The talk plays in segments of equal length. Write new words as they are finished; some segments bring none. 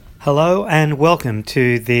Hello and welcome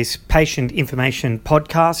to this patient information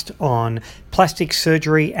podcast on plastic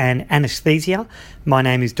surgery and anaesthesia. My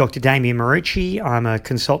name is Dr. Damien Marucci. I'm a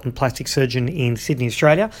consultant plastic surgeon in Sydney,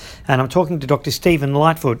 Australia, and I'm talking to Dr. Stephen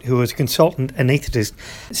Lightfoot, who is a consultant anaesthetist.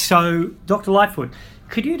 So, Dr. Lightfoot,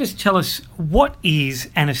 could you just tell us what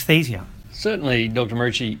is anaesthesia? Certainly, Dr.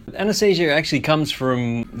 Marucci. Anaesthesia actually comes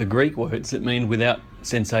from the Greek words that mean without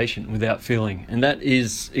sensation, without feeling, and that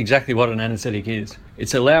is exactly what an anaesthetic is.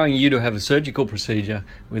 It's allowing you to have a surgical procedure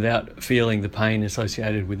without feeling the pain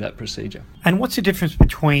associated with that procedure. And what's the difference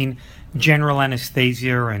between general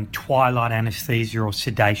anaesthesia and twilight anaesthesia or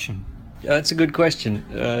sedation? That's a good question.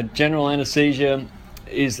 General anaesthesia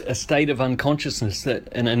is a state of unconsciousness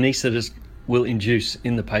that an anaesthetist will induce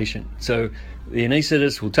in the patient. So the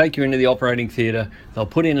anaesthetist will take you into the operating theatre, they'll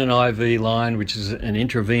put in an IV line, which is an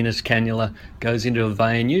intravenous cannula, goes into a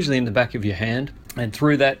vein, usually in the back of your hand, and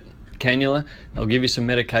through that cannula, they'll give you some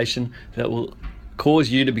medication that will cause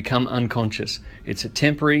you to become unconscious. It's a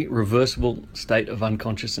temporary, reversible state of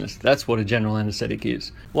unconsciousness. That's what a general anaesthetic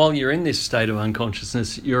is. While you're in this state of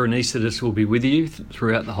unconsciousness, your anaesthetist will be with you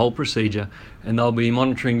throughout the whole procedure, and they'll be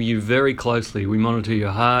monitoring you very closely. We monitor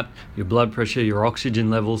your heart, your blood pressure, your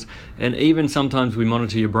oxygen levels, and even sometimes we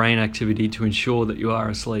monitor your brain activity to ensure that you are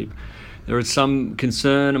asleep. There is some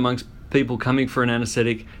concern amongst people coming for an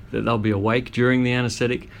anaesthetic that they'll be awake during the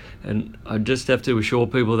anaesthetic, and I just have to assure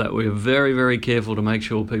people that we're very, very careful to make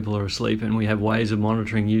sure people are asleep, and we have ways of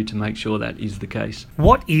monitoring you to make sure that is the case.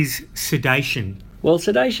 What is sedation? Well,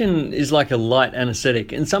 sedation is like a light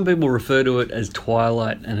anaesthetic, and some people refer to it as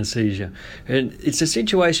twilight anaesthesia. And it's a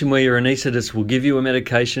situation where your anaesthetist will give you a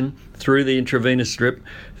medication through the intravenous strip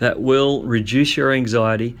that will reduce your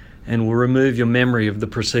anxiety and will remove your memory of the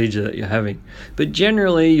procedure that you're having. But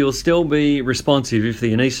generally, you'll still be responsive if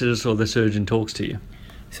the anaesthetist or the surgeon talks to you.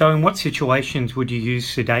 So in what situations would you use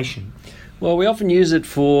sedation? Well, we often use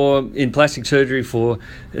it in plastic surgery for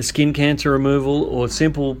skin cancer removal or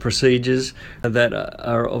simple procedures that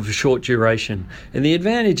are of a short duration. And the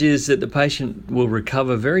advantage is that the patient will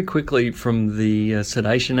recover very quickly from the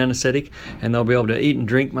sedation anaesthetic, and they'll be able to eat and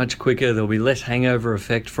drink much quicker. There'll be less hangover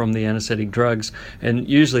effect from the anaesthetic drugs, and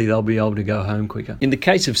usually they'll be able to go home quicker. In the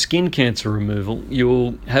case of skin cancer removal,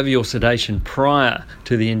 you'll have your sedation prior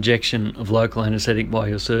to the injection of local anaesthetic by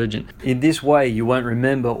your surgeon. In this way, you won't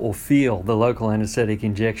remember or feel the local anaesthetic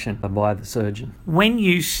injection by the surgeon. When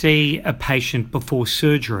you see a patient before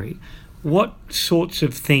surgery, what sorts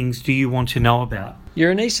of things do you want to know about?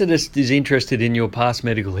 Your anaesthetist is interested in your past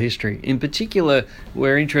medical history. In particular,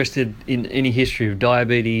 we're interested in any history of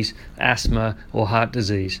diabetes, asthma, or heart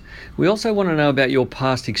disease. We also want to know about your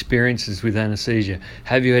past experiences with anaesthesia.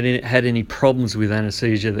 Have you had any problems with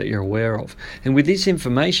anaesthesia that you're aware of? And with this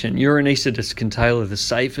information, your anaesthetist can tailor the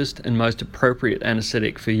safest and most appropriate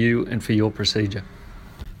anaesthetic for you and for your procedure.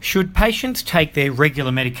 Should patients take their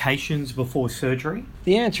regular medications before surgery?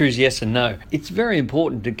 The answer is yes and no. It's very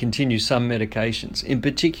important to continue some medications, in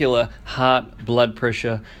particular heart, blood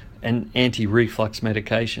pressure, and anti-reflux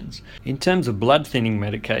medications. In terms of blood thinning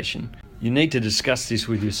medication, you need to discuss this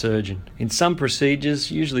with your surgeon. In some procedures,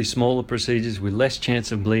 usually smaller procedures with less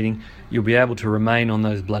chance of bleeding, you'll be able to remain on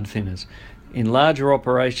those blood thinners. In larger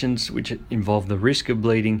operations, which involve the risk of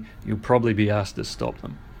bleeding, you'll probably be asked to stop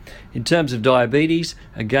them. In terms of diabetes,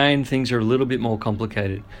 again, things are a little bit more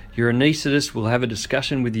complicated. Your anaesthetist will have a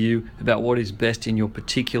discussion with you about what is best in your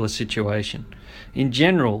particular situation. In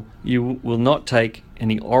general, you will not take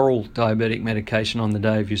any oral diabetic medication on the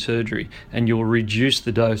day of your surgery, and you will reduce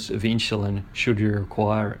the dose of insulin should you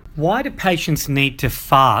require it. Why do patients need to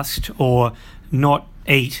fast or not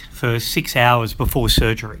eat for 6 hours before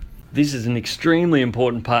surgery? This is an extremely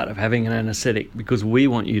important part of having an anaesthetic because we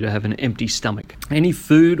want you to have an empty stomach. Any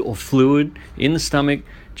food or fluid in the stomach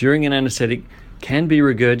during an anaesthetic can be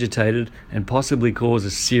regurgitated and possibly cause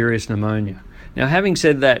a serious pneumonia. Now, having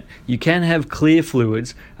said that, you can have clear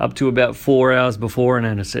fluids up to about 4 hours before an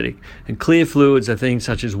anaesthetic, and clear fluids are things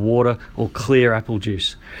such as water or clear apple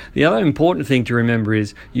juice. The other important thing to remember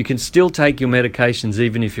is you can still take your medications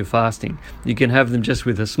even if you're fasting. You can have them just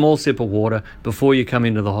with a small sip of water before you come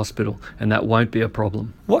into the hospital, and that won't be a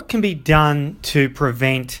problem. What can be done to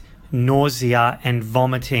prevent nausea and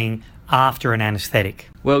vomiting after an anaesthetic?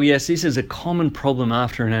 Well, yes, this is a common problem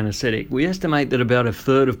after an anaesthetic. We estimate that about a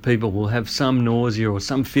third of people will have some nausea or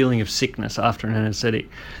some feeling of sickness after an anaesthetic.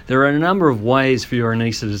 There are a number of ways for your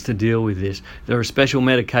anaesthetist to deal with this. There are special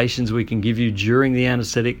medications we can give you during the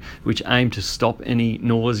anaesthetic which aim to stop any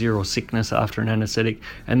nausea or sickness after an anaesthetic,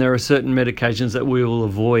 and there are certain medications that we will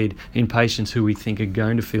avoid in patients who we think are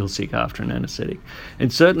going to feel sick after an anaesthetic.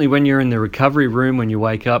 And certainly when you're in the recovery room, when you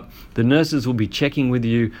wake up, the nurses will be checking with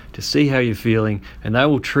you to see how you're feeling, and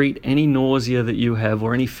they will treat any nausea that you have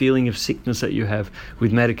or any feeling of sickness that you have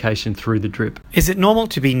with medication through the drip. Is it normal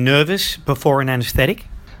to be nervous before an anaesthetic?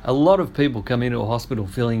 A lot of people come into a hospital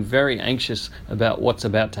feeling very anxious about what's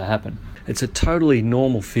about to happen. It's a totally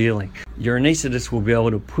normal feeling. Your anaesthetist will be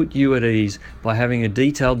able to put you at ease by having a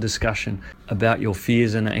detailed discussion about your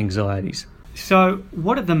fears and anxieties. So,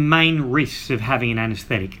 what are the main risks of having an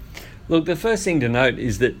anaesthetic? Look, the first thing to note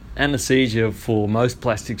is that anaesthesia for most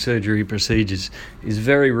plastic surgery procedures is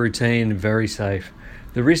very routine and very safe.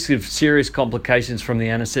 The risk of serious complications from the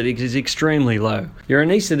anaesthetic is extremely low. Your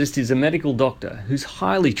anaesthetist is a medical doctor who's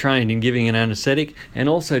highly trained in giving an anaesthetic and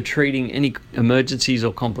also treating any emergencies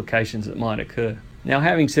or complications that might occur. Now,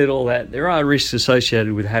 having said all that, there are risks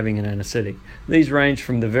associated with having an anaesthetic. These range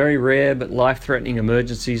from the very rare but life-threatening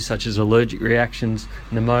emergencies such as allergic reactions,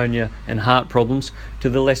 pneumonia and heart problems to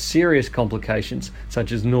the less serious complications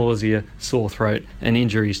such as nausea, sore throat and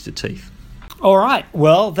injuries to teeth. All right,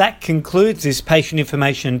 well, that concludes this patient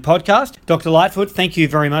information podcast. Dr. Lightfoot, thank you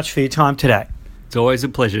very much for your time today. It's always a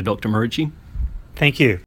pleasure, Dr. Marucci. Thank you.